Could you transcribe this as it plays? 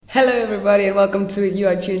Hello, everybody, and welcome to You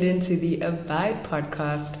Are Tuned Into the Abide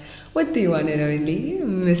podcast with the one and only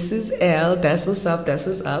Mrs. L. That's what's up, that's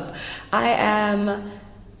what's up. I am,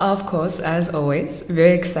 of course, as always,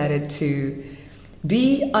 very excited to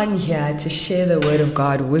be on here to share the word of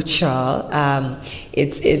God with y'all.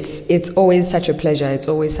 It's always such a pleasure. It's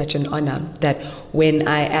always such an honor that when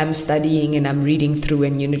I am studying and I'm reading through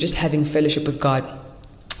and, just having fellowship with God,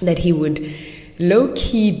 that He would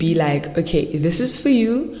low-key be like, okay, this is for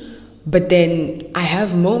you. But then I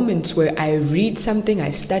have moments where I read something, I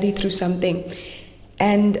study through something,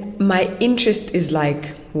 and my interest is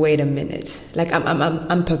like, wait a minute. Like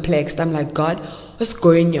I'm perplexed. I'm like, God, what's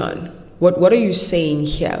going on? What are you saying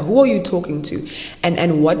here? Who are you talking to?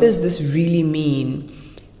 And what does this really mean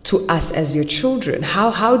to us as your children?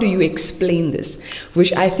 How do you explain this?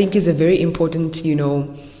 Which I think is a very important,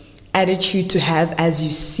 attitude to have as you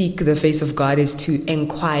seek the face of God, is to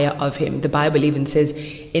inquire of Him. The Bible even says,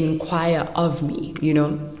 inquire of me,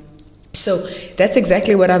 So that's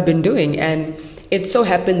exactly what I've been doing. And it so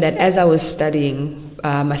happened that as I was studying,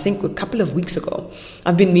 I think a couple of weeks ago,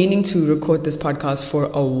 I've been meaning to record this podcast for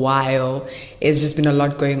a while. It's just been a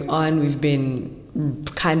lot going on. We've been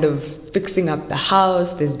kind of fixing up the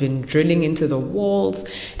house. There's been drilling into the walls.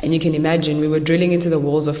 And you can imagine we were drilling into the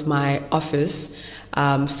walls of my office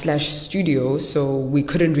 / studio, so we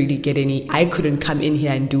couldn't really I couldn't come in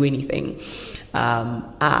here and do anything.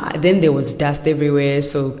 Then there was dust everywhere,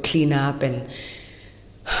 so clean up and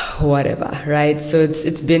whatever, right? So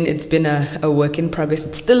it's been a work in progress.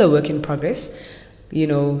 It's still a work in progress.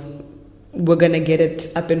 We're gonna get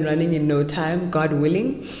it up and running in no time, God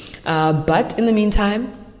willing. But in the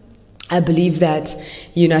meantime, I believe that,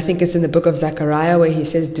 I think it's in the book of Zechariah where he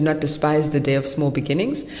says, do not despise the day of small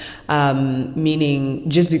beginnings, meaning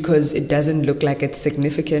just because it doesn't look like it's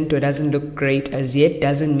significant or doesn't look great as yet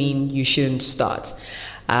doesn't mean you shouldn't start.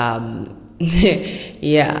 That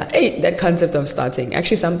concept of starting,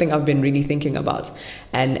 actually something I've been really thinking about.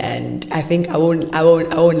 And I think I won't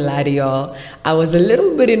lie to y'all. I was a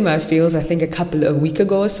little bit in my feels, I think a week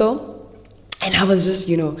ago or so. And I was just,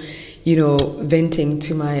 venting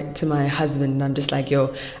to my husband, and I'm just like,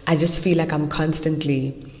 I just feel like I'm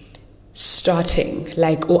constantly starting,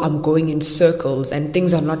 I'm going in circles and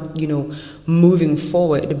things are not, moving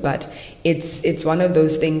forward. But it's one of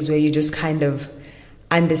those things where you just kind of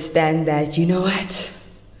understand that, what?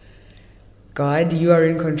 God, you are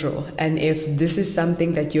in control. And if this is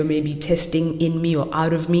something that you're maybe testing in me or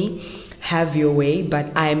out of me, have your way, but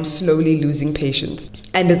I'm slowly losing patience.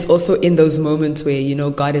 And it's also in those moments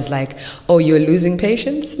where, God is like, oh, you're losing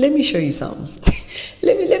patience? Let me show you some.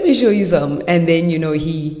 let me show you some. And then,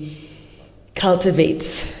 He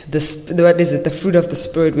cultivates the fruit of the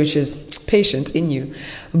Spirit, which is patience in you.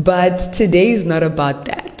 But today is not about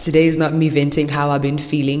that. Today is not me venting how I've been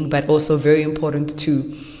feeling, but also very important to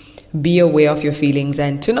be aware of your feelings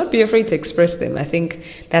and to not be afraid to express them. I think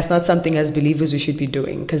that's not something as believers we should be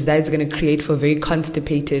doing, because that is going to create for a very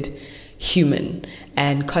constipated human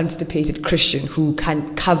and constipated Christian who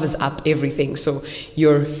covers up everything. So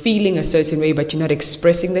you're feeling a certain way, but you're not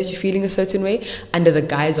expressing that you're feeling a certain way under the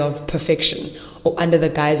guise of perfection or under the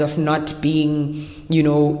guise of not being,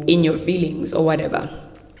 in your feelings or whatever.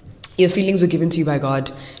 Your feelings were given to you by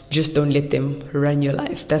God. Just don't let them run your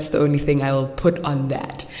life. That's the only thing I will put on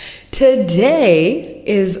that. Today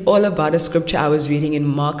is all about a scripture I was reading in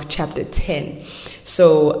Mark chapter 10.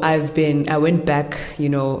 So I went back,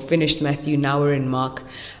 finished Matthew, now we're in Mark.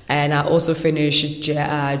 And I also finished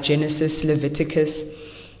Genesis, Leviticus.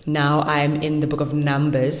 Now I'm in the book of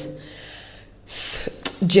Numbers.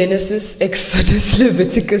 Genesis, Exodus,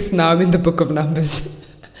 Leviticus. Now I'm in the book of Numbers.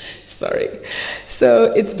 Sorry.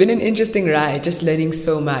 So it's been an interesting ride, just learning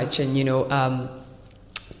so much. And,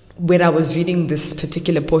 when I was reading this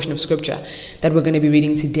particular portion of scripture that we're going to be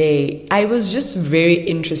reading today, I was just very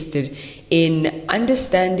interested in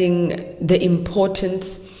understanding the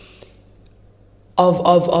importance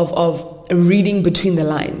of reading between the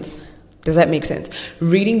lines. Does that make sense?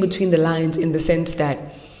 Reading between the lines in the sense that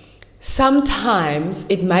sometimes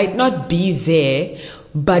it might not be there,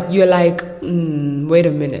 but you're like, wait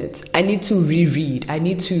a minute, I need to reread. I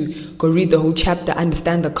need to go read the whole chapter,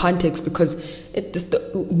 understand the context, because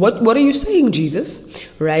what are you saying, Jesus?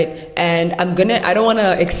 Right? And I don't want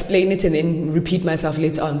to explain it and then repeat myself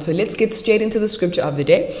later on. So let's get straight into the scripture of the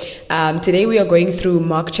day. Today we are going through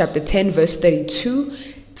Mark chapter 10, verse 32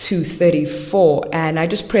 to 34. And I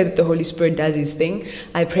just pray that the Holy Spirit does His thing.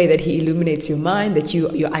 I pray that He illuminates your mind, that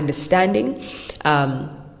your understanding,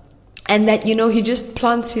 and that, He just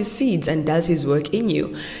plants His seeds and does His work in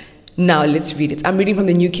you. Now let's read it. I'm reading from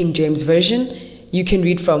the New King James Version. You can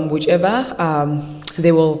read from whichever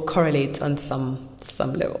they will correlate on some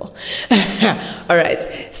level. All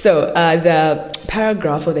right. So the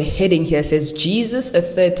paragraph or the heading here says, Jesus a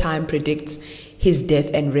third time predicts his death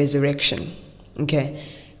and resurrection. Okay.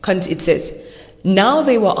 It says, now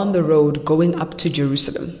they were on the road going up to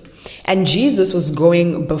Jerusalem, and Jesus was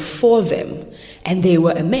going before them, and they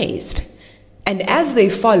were amazed. And as they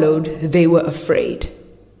followed, they were afraid.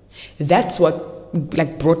 That's what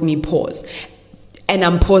brought me pause. And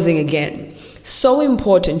I'm pausing again. So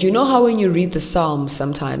important. You know how when you read the Psalms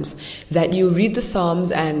sometimes, that you read the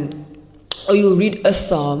Psalms or you'll read a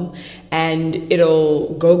Psalm and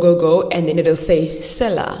it'll go, and then it'll say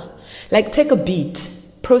Selah. Like, take a beat,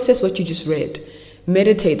 process what you just read,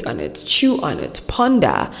 meditate on it, chew on it,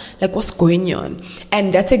 ponder, like what's going on.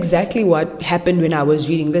 And that's exactly what happened when I was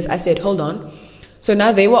reading this. I said, hold on. So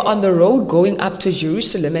now they were on the road going up to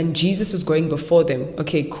Jerusalem, and Jesus was going before them.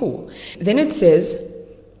 Okay, cool. Then it says,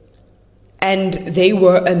 and they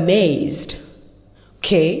were amazed.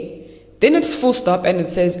 Okay. Then it's full stop, and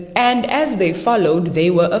it says, and as they followed,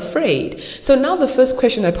 they were afraid. So now the first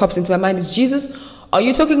question that pops into my mind is, Jesus, are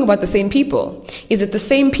you talking about the same people? Is it the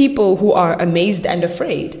same people who are amazed and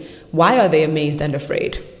afraid? Why are they amazed and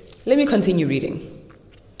afraid? Let me continue reading.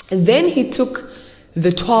 And then he took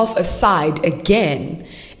the 12 aside again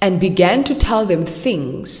and began to tell them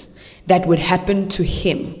things that would happen to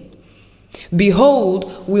him.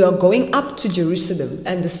 Behold, we are going up to Jerusalem,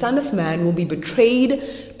 and the Son of Man will be betrayed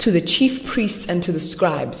to the chief priests and to the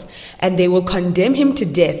scribes, and they will condemn him to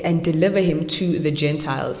death and deliver him to the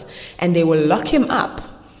Gentiles, and they will lock him up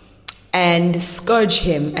and scourge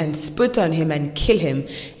him and spit on him and kill him,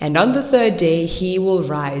 and on the third day he will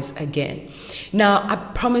rise again. Now, I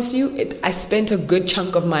promise you, I spent a good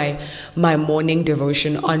chunk of my morning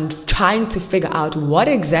devotion on trying to figure out what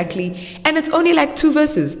exactly, and it's only like 2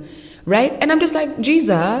 verses, right? And I'm just like,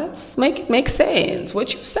 Jesus, make it make sense.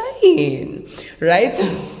 What you saying, right?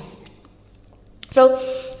 So,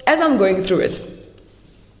 as I'm going through it,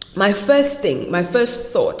 my first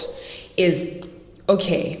thought is,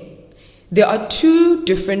 okay, there are 2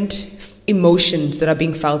 different emotions that are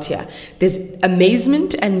being felt here. There's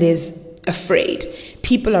amazement and there's afraid.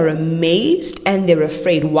 People are amazed and they're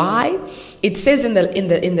afraid. Why? It says in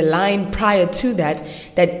the line prior to that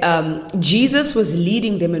Jesus was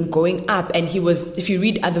leading them and going up, and he was, if you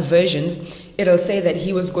read other versions, it'll say that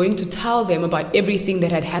he was going to tell them about everything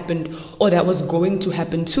that had happened or that was going to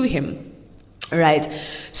happen to him. Right?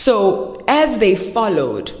 So as they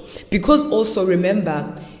followed, because also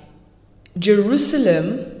remember,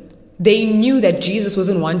 Jerusalem, they knew that Jesus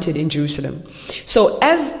wasn't wanted in Jerusalem. So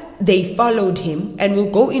as they followed him, and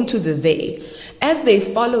we'll go into the they, as they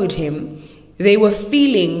followed him, they were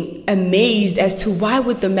feeling amazed as to why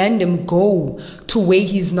would the man go to where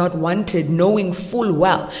he's not wanted, knowing full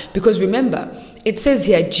well. Because remember, it says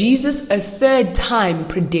here, Jesus a third time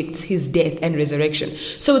predicts his death and resurrection.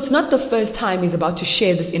 So it's not the first time he's about to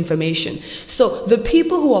share this information. So the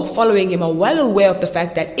people who are following him are well aware of the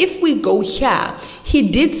fact that if we go here, he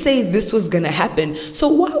did say this was going to happen. So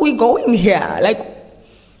why are we going here? Like,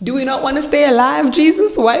 do we not want to stay alive,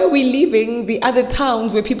 Jesus? Why are we leaving the other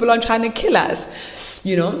towns where people are trying to kill us?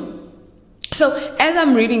 You know? So as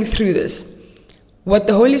I'm reading through this, what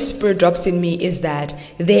the Holy Spirit drops in me is that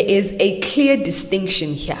there is a clear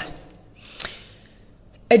distinction here.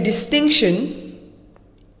 A distinction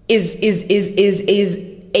is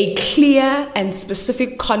a clear and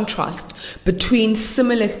specific contrast between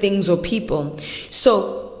similar things or people.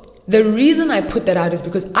 So the reason I put that out is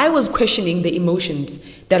because I was questioning the emotions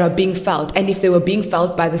that are being felt and if they were being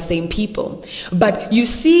felt by the same people. But you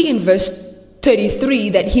see in verse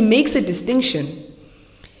 33 that he makes a distinction,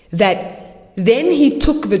 that then he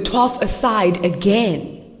took the 12 aside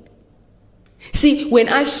again. See, when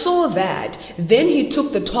I saw that, then he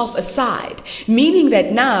took the 12 aside, meaning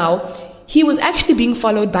that now he was actually being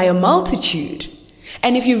followed by a multitude.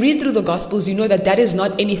 And if you read through the Gospels, you know that that is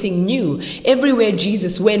not anything new. Everywhere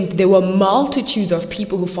Jesus went, there were multitudes of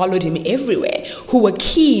people who followed him everywhere, who were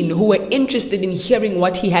keen, who were interested in hearing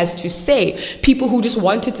what he has to say. People who just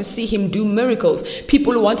wanted to see him do miracles.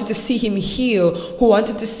 People who wanted to see him heal, who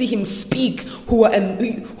wanted to see him speak, who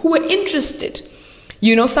were interested.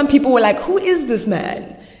 You know, some people were like, who is this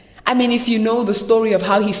man? I mean, if you know the story of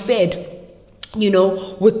how he fed, you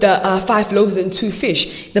know, with the 5 loaves and 2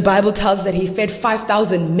 fish, the Bible tells that he fed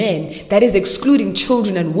 5,000 men. That is excluding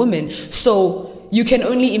children and women. So you can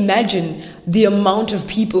only imagine the amount of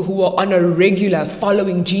people who were on a regular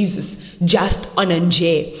following Jesus just on a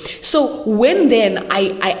J. So when then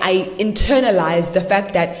I internalized the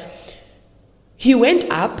fact that he went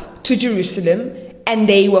up to Jerusalem And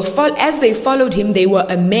they were as they followed him, they were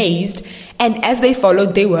amazed. And as they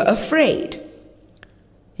followed, they were afraid.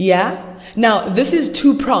 Yeah? Now, this is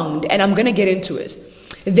two-pronged, and I'm going to get into it.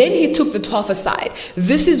 Then he took the 12 aside.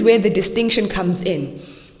 This is where the distinction comes in.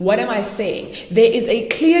 What am I saying? There is a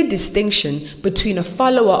clear distinction between a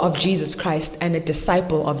follower of Jesus Christ and a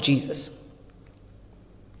disciple of Jesus.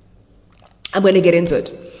 I'm going to get into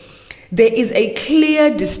it. There is a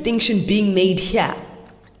clear distinction being made here.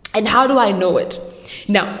 And how do I know it?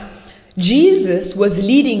 Now, Jesus was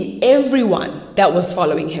leading everyone that was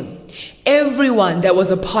following him. Everyone that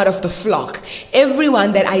was a part of the flock,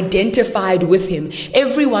 everyone that identified with him,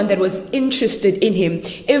 everyone that was interested in him,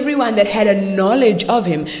 everyone that had a knowledge of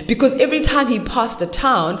him, because every time he passed a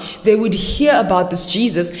town, they would hear about this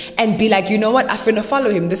Jesus and be like, you know what, I'm finna follow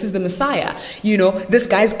him. This is the Messiah. You know, this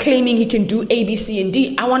guy's claiming he can do A, B, C, and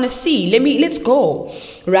D. I want to see. Let's go.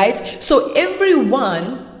 Right? So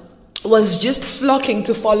everyone was just flocking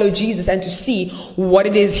to follow Jesus and to see what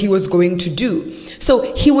it is he was going to do.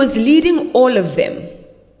 So he was leading all of them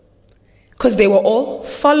because they were all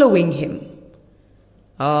following him.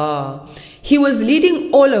 He was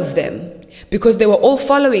leading all of them because they were all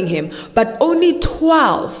following him, but only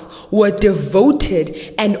 12 were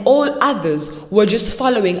devoted and all others were just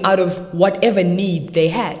following out of whatever need they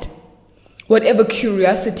had, whatever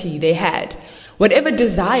curiosity they had, whatever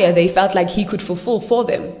desire they felt like he could fulfill for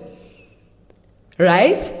them.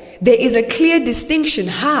 Right? There is a clear distinction.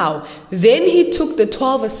 How? Then he took the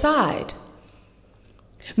 12 aside.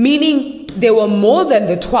 Meaning there were more than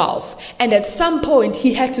the 12. And at some point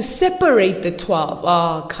he had to separate the 12.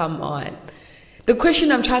 Oh, come on. The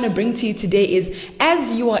question I'm trying to bring to you today is,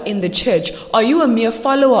 as you are in the church, are you a mere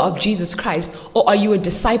follower of Jesus Christ or are you a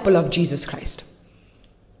disciple of Jesus Christ?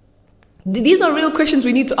 These are real questions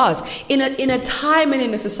we need to ask in a time and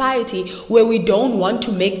in a society where we don't want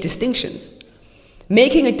to make distinctions.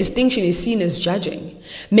 Making a distinction is seen as judging.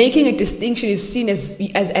 Making a distinction is seen as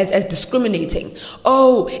discriminating.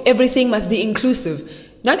 Oh, everything must be inclusive.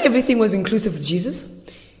 Not everything was inclusive with Jesus.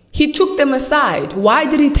 He took them aside. Why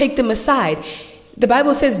did he take them aside? The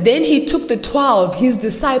Bible says, then he took the 12, his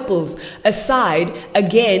disciples, aside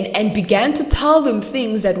again and began to tell them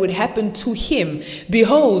things that would happen to him.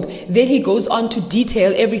 Behold, then he goes on to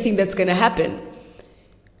detail everything that's going to happen.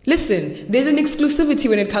 Listen, there's an exclusivity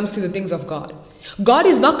when it comes to the things of God. God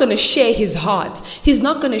is not going to share his heart. He's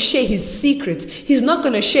not going to share his secrets. He's not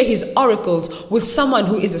going to share his oracles with someone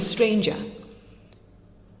who is a stranger.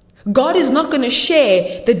 God is not going to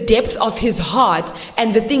share the depth of his heart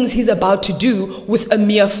and the things he's about to do with a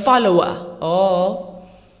mere follower.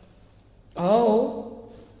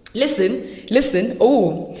 Listen.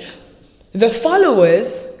 The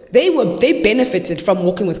followers, they benefited from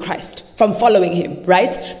walking with Christ, from following him,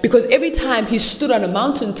 right? Because every time he stood on a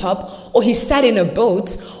mountaintop or he sat in a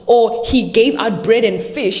boat or he gave out bread and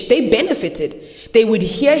fish, they benefited. They would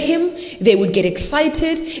hear him, they would get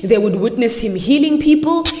excited, they would witness him healing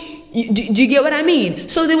people. Do you get what I mean?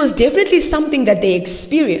 So there was definitely something that they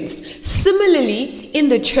experienced. Similarly, in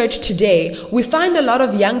the church today, we find a lot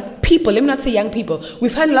of young people, let me not say young people, we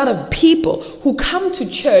find a lot of people who come to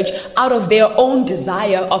church out of their own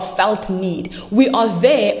desire or felt need. We are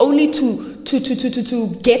there only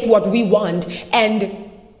to get what we want and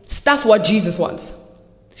stuff what Jesus wants.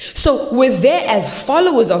 So we're there as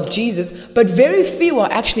followers of Jesus, but very few are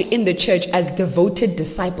actually in the church as devoted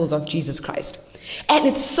disciples of Jesus Christ. And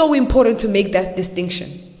it's so important to make that distinction.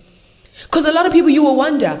 Because a lot of people, you will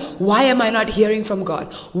wonder, why am I not hearing from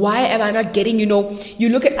God? Why am I not getting, you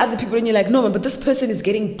look at other people and you're like, no, but this person is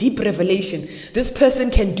getting deep revelation. This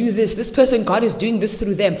person can do this. This person, God is doing this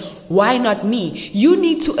through them. Why not me? You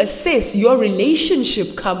need to assess your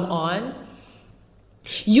relationship, come on.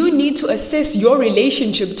 You need to assess your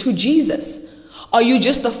relationship to Jesus. Are you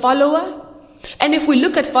just a follower? And if we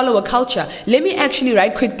look at follower culture, let me actually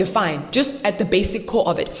right quick define, just at the basic core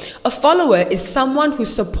of it. A follower is someone who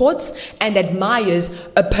supports and admires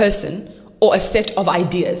a person or a set of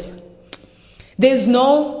ideas.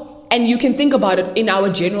 And you can think about it in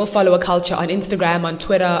our general follower culture on Instagram, on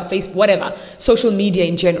Twitter, Facebook, whatever, social media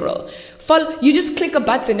in general. You just click a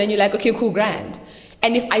button and you're like, okay, cool, grand.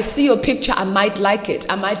 And if I see your picture, I might like it.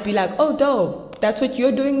 I might be like, oh, dope, that's what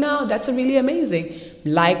you're doing now? That's really amazing.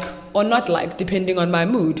 Like or not like, depending on my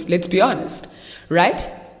mood, let's be honest, right?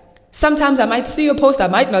 Sometimes I might see your post, I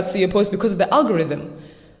might not see your post because of the algorithm.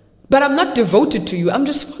 But I'm not devoted to you, I'm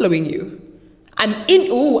just following you. I'm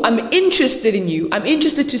interested in you. I'm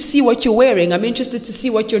interested to see what you're wearing. I'm interested to see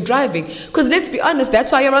what you're driving. Because let's be honest,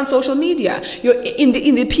 that's why you're on social media. You're in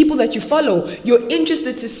the people that you follow. You're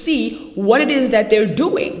interested to see what it is that they're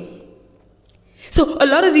doing. So a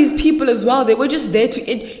lot of these people as well, they were just there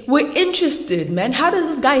we're interested, man. How does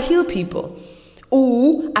this guy heal people?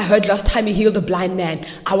 Oh, I heard last time he healed a blind man.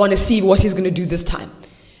 I want to see what he's going to do this time.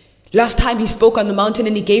 Last time he spoke on the mountain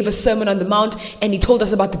and he gave a sermon on the mount and he told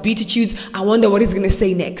us about the Beatitudes. I wonder what he's going to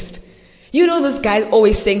say next. You know, this guy's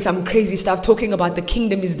always saying some crazy stuff, talking about the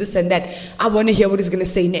kingdom is this and that. I want to hear what he's going to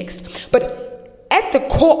say next. But at the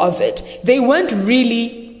core of it, they weren't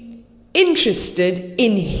really interested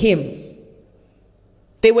in him.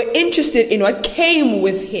 They were interested in what came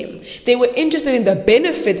with him. They were interested in the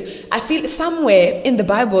benefits. I feel somewhere in the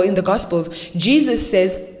Bible, in the Gospels, Jesus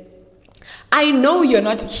says, I know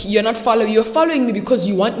you're following me because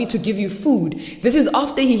you want me to give you food. This is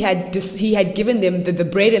after he had given them the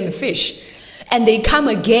bread and the fish. And they come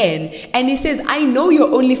again. And he says, I know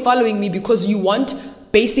you're only following me because you want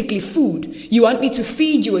basically food. You want me to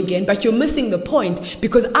feed you again, but you're missing the point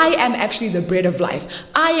because I am actually the bread of life.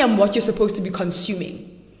 I am what you're supposed to be consuming.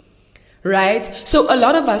 Right? So a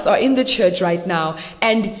lot of us are in the church right now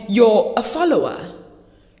and you're a follower.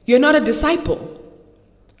 You're not a disciple.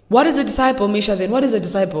 What is a disciple, Misha, then? What is a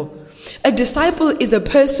disciple? A disciple is a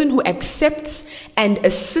person who accepts and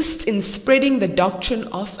assists in spreading the doctrine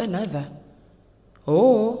of another.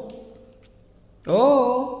 Oh.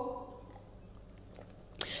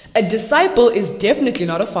 A disciple is definitely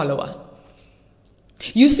not a follower.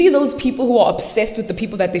 You see those people who are obsessed with the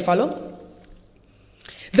people that they follow?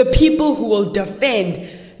 The people who will defend,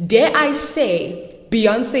 dare I say,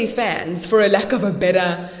 Beyonce fans, for a lack of a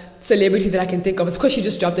better celebrity that I can think of. It's because she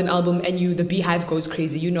just dropped an album and the beehive goes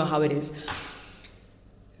crazy. You know how it is.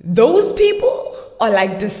 Those people are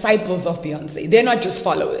like disciples of Beyonce. They're not just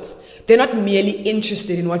followers. They're not merely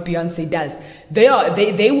interested in what Beyonce does.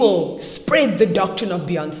 They will spread the doctrine of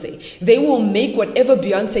Beyonce. They will make whatever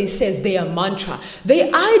Beyonce says their mantra.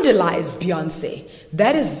 They idolize Beyonce.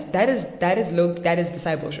 That is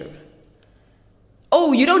discipleship.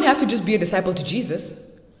 Oh, you don't have to just be a disciple to Jesus.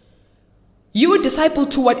 You a disciple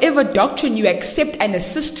to whatever doctrine you accept and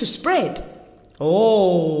assist to spread.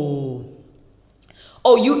 Oh,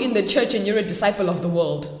 you in the church and you're a disciple of the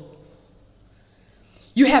world.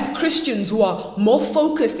 You have Christians who are more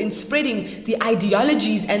focused in spreading the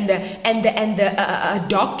ideologies and the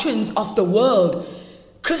doctrines of the world.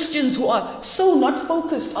 Christians who are so not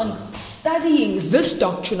focused on studying this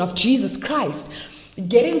doctrine of Jesus Christ,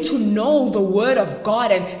 getting to know the word of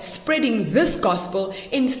God and spreading this gospel.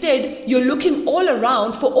 Instead, you're looking all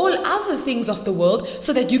around for all other things of the world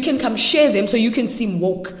so that you can come share them, so you can seem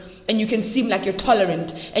woke and you can seem like you're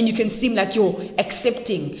tolerant and you can seem like you're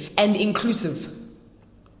accepting and inclusive.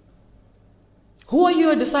 Who are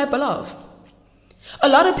you a disciple of? A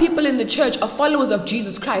lot of people in the church are followers of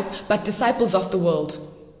Jesus Christ, but disciples of the world.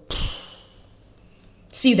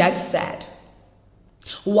 See, that's sad.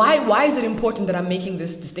 Why is it important that I'm making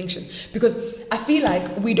this distinction? Because I feel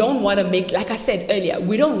like we don't want to make, like I said earlier,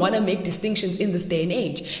 we don't want to make distinctions in this day and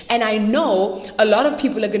age. And I know a lot of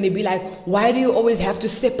people are going to be like, why do you always have to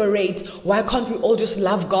separate? Why can't we all just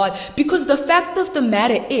love God? Because the fact of the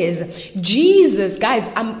matter is, Jesus, guys,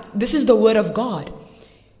 this is the word of God.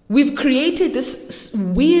 We've created this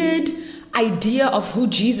weird idea of who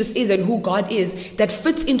Jesus is and who God is that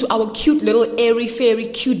fits into our cute little airy-fairy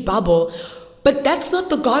cute bubble. But that's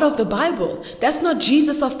not the God of the Bible. That's not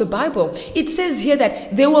Jesus of the Bible. It says here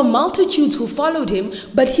that there were multitudes who followed him,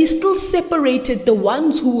 but he still separated the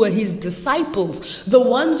ones who were his disciples, the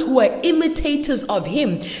ones who were imitators of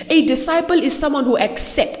him. A disciple is someone who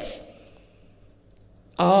accepts.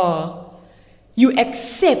 You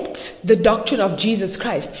accept the doctrine of Jesus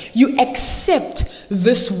Christ. You accept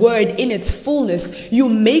this word in its fullness. You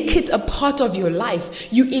make it a part of your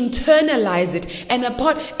life. You internalize it.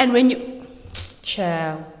 And when you...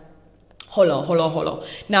 Child. Hold on.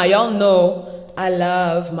 Now, y'all know I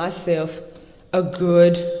love myself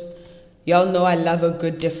y'all know I love a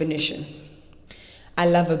good definition.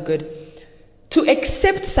 To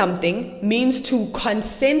accept something means to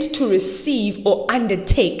consent to receive or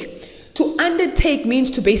undertake. To undertake means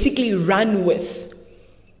to basically run with.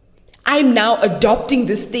 I'm now adopting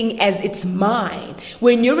this thing as it's mine.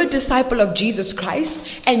 When you're a disciple of Jesus Christ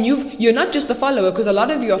and you're not just a follower, because a lot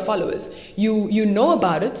of you are followers. You know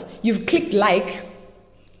about it. You've clicked like,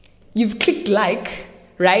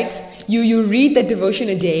 right? You read the devotion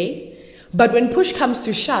a day. But when push comes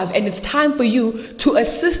to shove and it's time for you to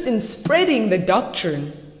assist in spreading the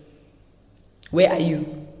doctrine, where are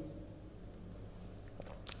you?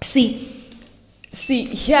 See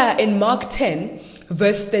here in Mark 10,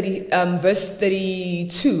 verse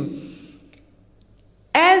 32.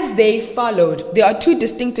 As they followed, there are two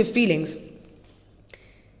distinctive feelings.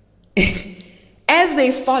 As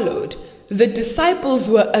they followed, the disciples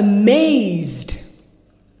were amazed.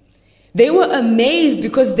 They were amazed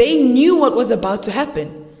because they knew what was about to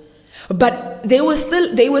happen. But they were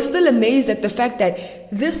still amazed at the fact that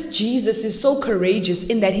this Jesus is so courageous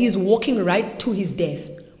in that he's walking right to his death.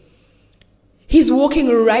 He's walking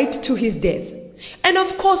right to his death. And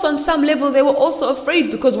of course, on some level, they were also afraid,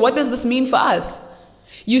 because what does this mean for us?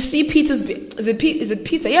 You see Peter's, is it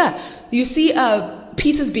Peter? Yeah. You see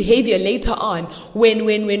Peter's behavior later on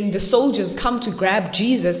when the soldiers come to grab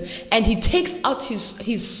Jesus, and he takes out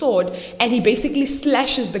his sword and he basically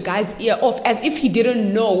slashes the guy's ear off as if he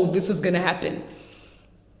didn't know this was going to happen.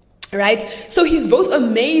 Right? So he's both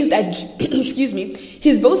amazed at,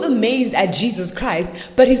 he's both amazed at Jesus Christ,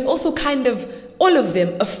 but he's also kind of, all of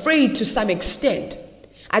them, afraid to some extent.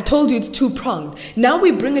 I told you it's two-pronged. Now we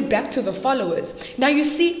bring it back to the followers. Now you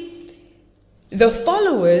see, the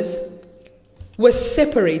followers were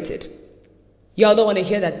separated. Y'all don't want to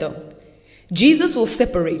hear that though. Jesus will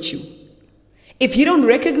separate you. If he don't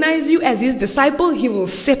recognize you as his disciple, he will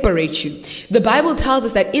separate you. The Bible tells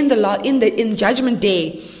us that in Judgment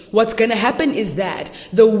Day, what's going to happen is that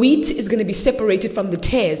the wheat is going to be separated from the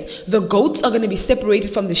tares. The goats are going to be separated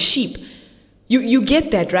from the sheep. You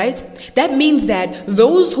get that, right? That means that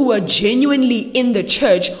those who are genuinely in the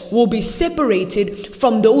church will be separated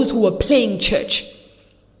from those who are playing church.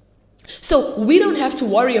 So we don't have to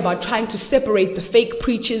worry about trying to separate the fake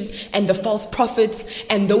preachers and the false prophets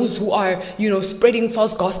and those who are, spreading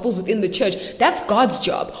false gospels within the church. That's God's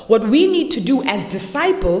job. What we need to do as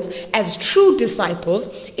disciples, as true disciples,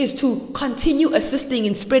 is to continue assisting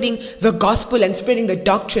in spreading the gospel and spreading the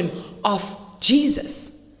doctrine of Jesus.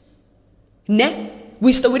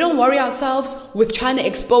 We don't worry ourselves with trying to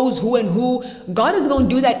expose who and who. God is going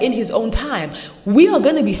to do that in his own time. We are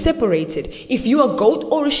going to be separated. If you're a goat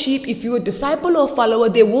or a sheep, if you're a disciple or a follower,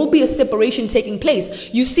 there will be a separation taking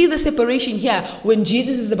place. You see the separation here when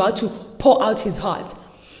Jesus is about to pour out his heart,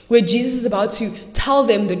 where Jesus is about to tell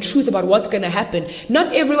them the truth about what's going to happen.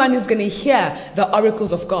 Not everyone is going to hear the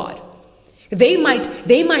oracles of God. They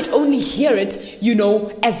might only hear it,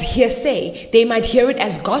 as hearsay. They might hear it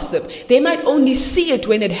as gossip. They might only see it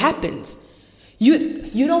when it happens.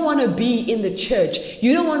 You don't want to be in the church.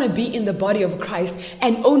 You don't want to be in the body of Christ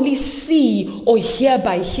and only see or hear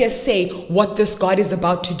by hearsay what this God is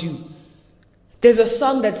about to do. There's a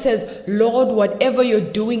song that says, Lord, whatever you're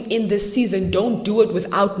doing in this season, don't do it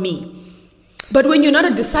without me. But when you're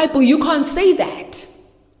not a disciple, you can't say that.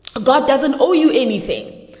 God doesn't owe you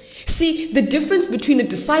anything. See, the difference between a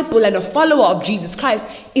disciple and a follower of Jesus Christ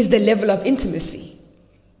is the level of intimacy.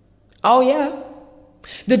 Oh yeah.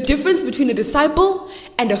 The difference between a disciple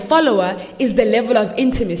and a follower is the level of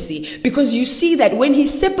intimacy. Because you see that when he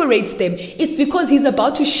separates them, it's because he's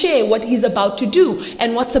about to share what he's about to do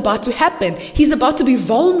and what's about to happen. He's about to be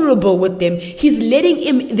vulnerable with them. He's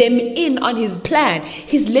letting them in on his plan.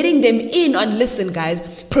 He's letting them in on, listen guys,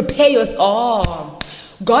 prepare yourself.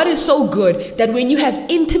 God is so good that when you have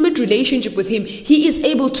intimate relationship with him, he is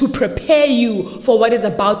able to prepare you for what is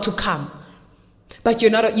about to come. But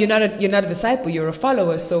you're not a disciple, you're a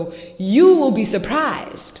follower, so you will be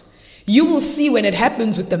surprised. You will see when it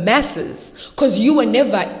happens with the masses, because you were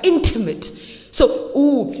never intimate.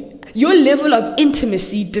 So, your level of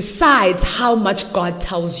intimacy decides how much God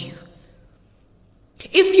tells you.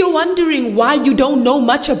 If you're wondering why you don't know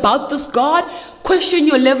much about this God, question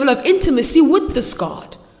your level of intimacy with this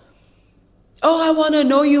God. Oh, I want to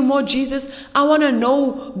know you more, Jesus. I want to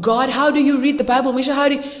know God. How do you read the Bible, Misha? How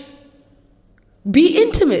do you... Be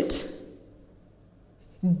intimate.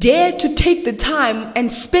 Dare to take the time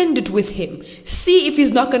and spend it with him. See if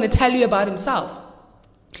he's not going to tell you about himself.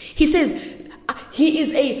 He says he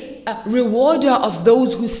is a rewarder of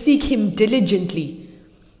those who seek him diligently.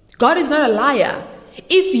 God is not a liar.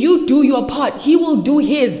 If you do your part, he will do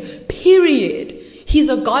his, period. He's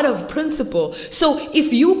a God of principle. So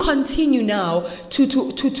if you continue now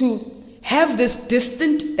to have this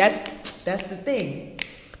distant, that's the thing.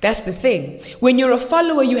 That's the thing. When you're a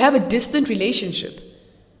follower, you have a distant relationship.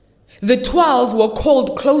 The 12 were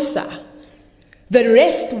called closer. The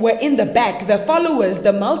rest were in the back. The followers,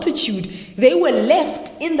 the multitude, they were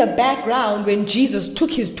left in the background when Jesus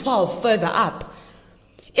took his 12 further up.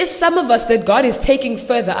 It's some of us that God is taking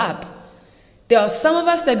further up. There are some of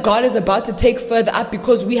us that God is about to take further up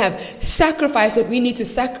because we have sacrificed what we need to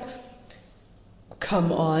sacrifice.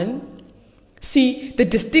 Come on. See, the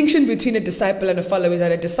distinction between a disciple and a follower is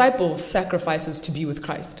that a disciple sacrifices to be with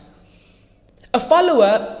Christ. A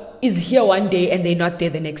follower is here one day and they're not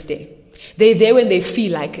there the next day. They're there when they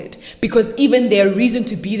feel like it, because even their reason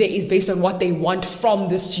to be there is based on what they want from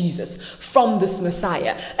this Jesus, from this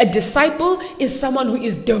Messiah. A disciple is someone who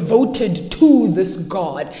is devoted to this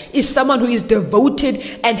God, is someone who is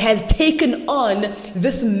devoted and has taken on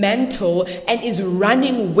this mantle and is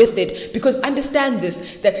running with it. Because understand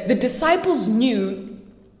this, that the disciples knew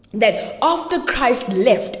that after Christ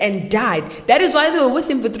left and died, that is why they were with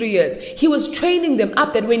him for 3 years. He was training them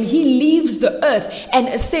up that when he leaves the earth and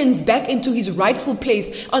ascends back into his rightful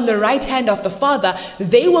place on the right hand of the Father,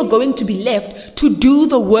 they were going to be left to do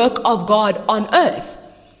the work of God on earth.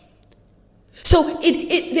 So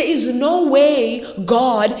there is no way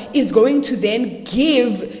God is going to then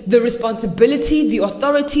give the responsibility, the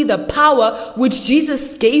authority, the power which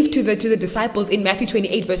Jesus gave to the disciples in Matthew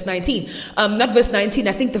 28 verse 19. Not verse 19,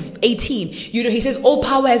 I think the 18. He says, all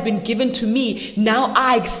power has been given to me. Now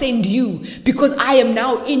I send you because I am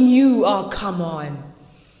now in you. Oh, come on.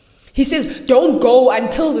 He says, don't go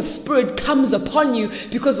until the Spirit comes upon you,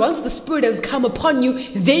 because once the Spirit has come upon you,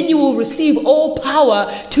 then you will receive all power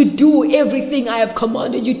to do everything I have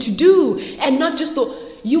commanded you to do. And not just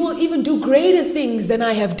you will even do greater things than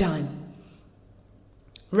I have done.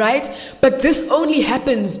 Right? But this only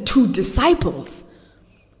happens to disciples.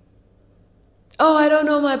 Oh, I don't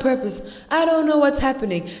know my purpose. I don't know what's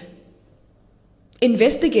happening.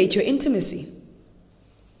 Investigate your intimacy.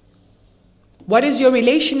 What is your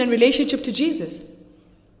relation and relationship to Jesus?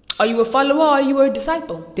 Are you a follower or are you a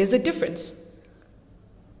disciple? There's a difference.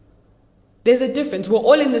 There's a difference. We're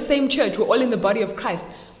all in the same church. We're all in the body of Christ.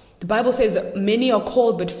 The Bible says many are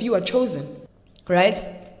called, but few are chosen. Right?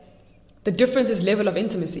 The difference is level of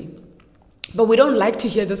intimacy. But we don't like to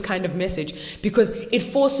hear this kind of message because it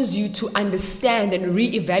forces you to understand and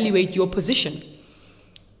reevaluate your position.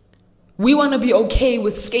 We want to be okay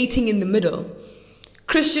with skating in the middle.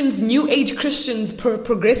 Christians, new age Christians,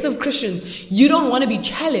 progressive Christians, you don't want to be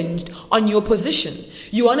challenged on your position.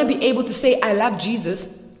 You want to be able to say, I love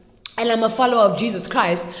Jesus and I'm a follower of Jesus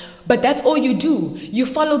Christ, but that's all you do. You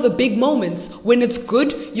follow the big moments. When it's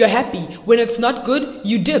good, you're happy. When it's not good,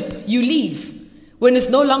 you dip, you leave. When it's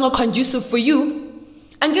no longer conducive for you,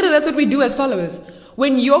 and that's what we do as followers.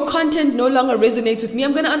 When your content no longer resonates with me,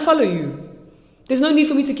 I'm going to unfollow you. There's no need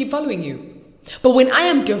for me to keep following you. But when I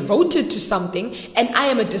am devoted to something and I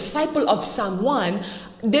am a disciple of someone,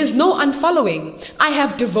 there's no unfollowing. I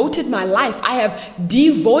have devoted my life. I have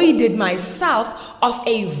devoided myself of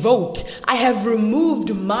a vote. I have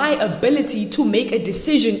removed my ability to make a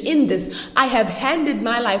decision in this. I have handed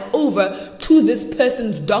my life over to this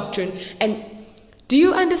person's doctrine. And do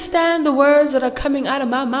you understand the words that are coming out of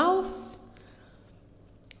my mouth?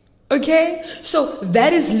 Okay? So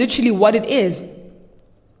that is literally what it is.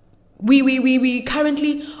 We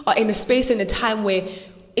currently are in a space and a time where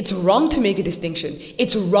it's wrong to make a distinction.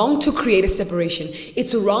 It's wrong to create a separation.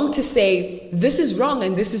 It's wrong to say this is wrong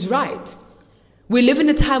and this is right. We live in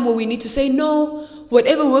a time where we need to say, no,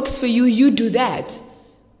 whatever works for you, you do that.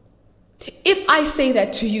 If I say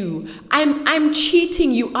that to you, I'm cheating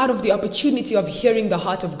you out of the opportunity of hearing the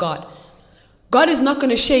heart of God. God is not going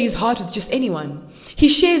to share his heart with just anyone. He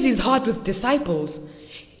shares his heart with disciples.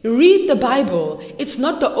 Read the Bible. It's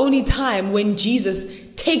not the only time when Jesus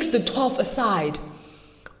takes the 12 aside.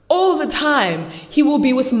 All the time, he will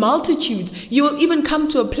be with multitudes. You will even come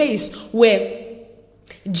to a place where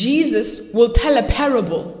Jesus will tell a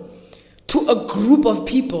parable to a group of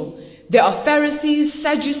people. There are Pharisees,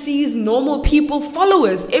 Sadducees, normal people,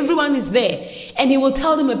 followers. Everyone is there. And he will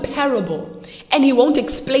tell them a parable. And he won't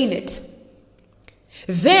explain it.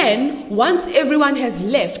 Then, once everyone has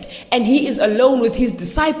left and he is alone with his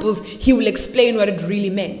disciples, he will explain what it really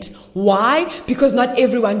meant. Why? Because not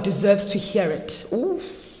everyone deserves to hear it. Ooh.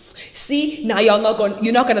 See, now you're not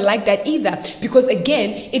going to like that either. Because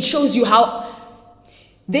again, it shows you how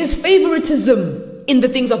there's favoritism in the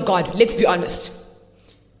things of God. Let's be honest.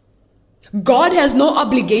 God has no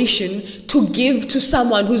obligation to give to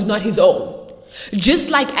someone who's not his own. Just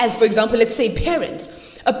like as, for example, let's say parents.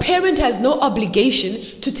 A parent has no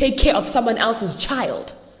obligation to take care of someone else's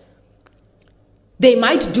child. They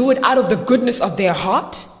might do it out of the goodness of their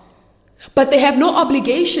heart, but they have no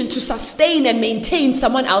obligation to sustain and maintain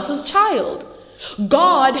someone else's child.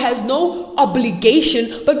 God has no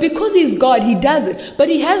obligation, but because he's God, he does it. But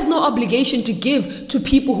he has no obligation to give to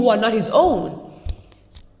people who are not his own.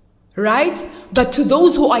 Right? But to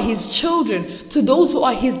those who are his children, to those who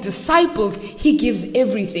are his disciples, he gives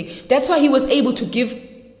everything. That's why he was able to give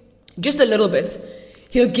just a little bit.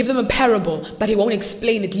 He'll give them a parable, but he won't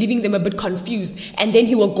explain it, leaving them a bit confused. And then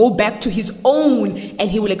he will go back to his own and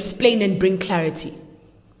he will explain and bring clarity.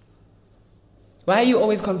 Why are you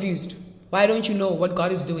always confused? Why don't you know what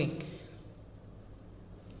God is doing?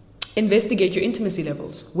 Investigate your intimacy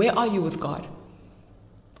levels. Where are you with God?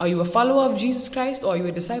 Are you a follower of Jesus Christ or are you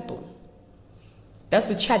a disciple? That's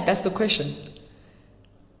the chat. That's the question.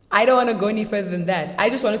 I don't want to go any further than that. I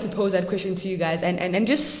just wanted to pose that question to you guys and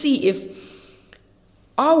just see if,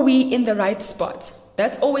 are we in the right spot?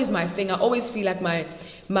 That's always my thing. I always feel like my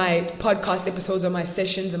podcast episodes or my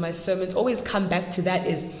sessions and my sermons always come back to that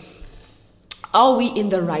is, are we in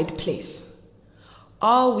the right place?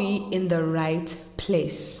 Are we in the right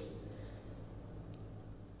place?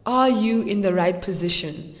 Are you in the right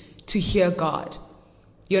position to hear God?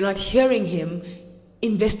 You're not hearing Him.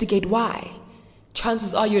 Investigate why.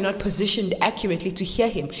 Chances are you're not positioned accurately to hear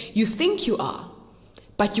Him. You think you are,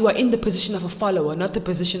 but you are in the position of a follower, not the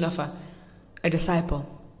position of a disciple.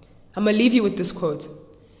 I'm going to leave you with this quote.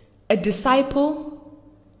 A disciple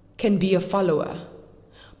can be a follower,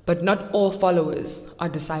 but not all followers are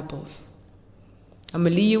disciples. I'm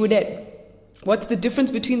going to leave you with that. What's the difference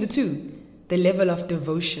between the two? The level of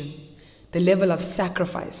devotion, the level of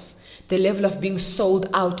sacrifice, the level of being sold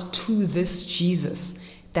out to this Jesus.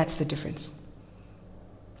 That's the difference.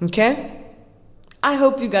 Okay? I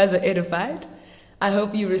hope you guys are edified. I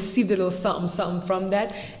hope you received a little something from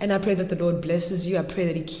that. And I pray that the Lord blesses you. I pray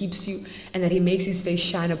that He keeps you and that He makes His face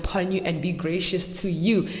shine upon you and be gracious to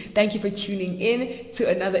you. Thank you for tuning in to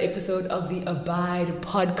another episode of the Abide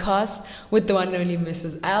podcast with the one and only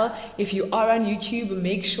Mrs. L. If you are on YouTube,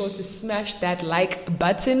 make sure to smash that like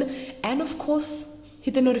button. And of course,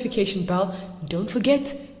 hit the notification bell. Don't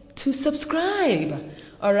forget to subscribe.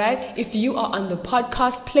 All right? If you are on the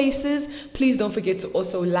podcast places, please don't forget to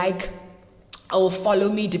also like or follow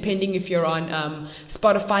me, depending if you're on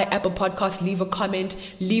Spotify, Apple Podcasts. Leave a comment,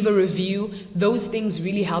 leave a review. Those things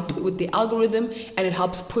really help with the algorithm, and it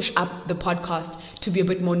helps push up the podcast to be a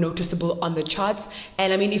bit more noticeable on the charts.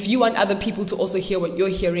 And I mean, if you want other people to also hear what you're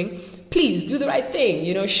hearing, please do the right thing.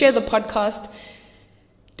 You know, share the podcast.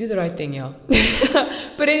 Do the right thing, y'all.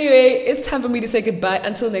 But anyway, it's time for me to say goodbye.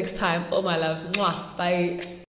 Until next time, all my loves. Mwah. Bye.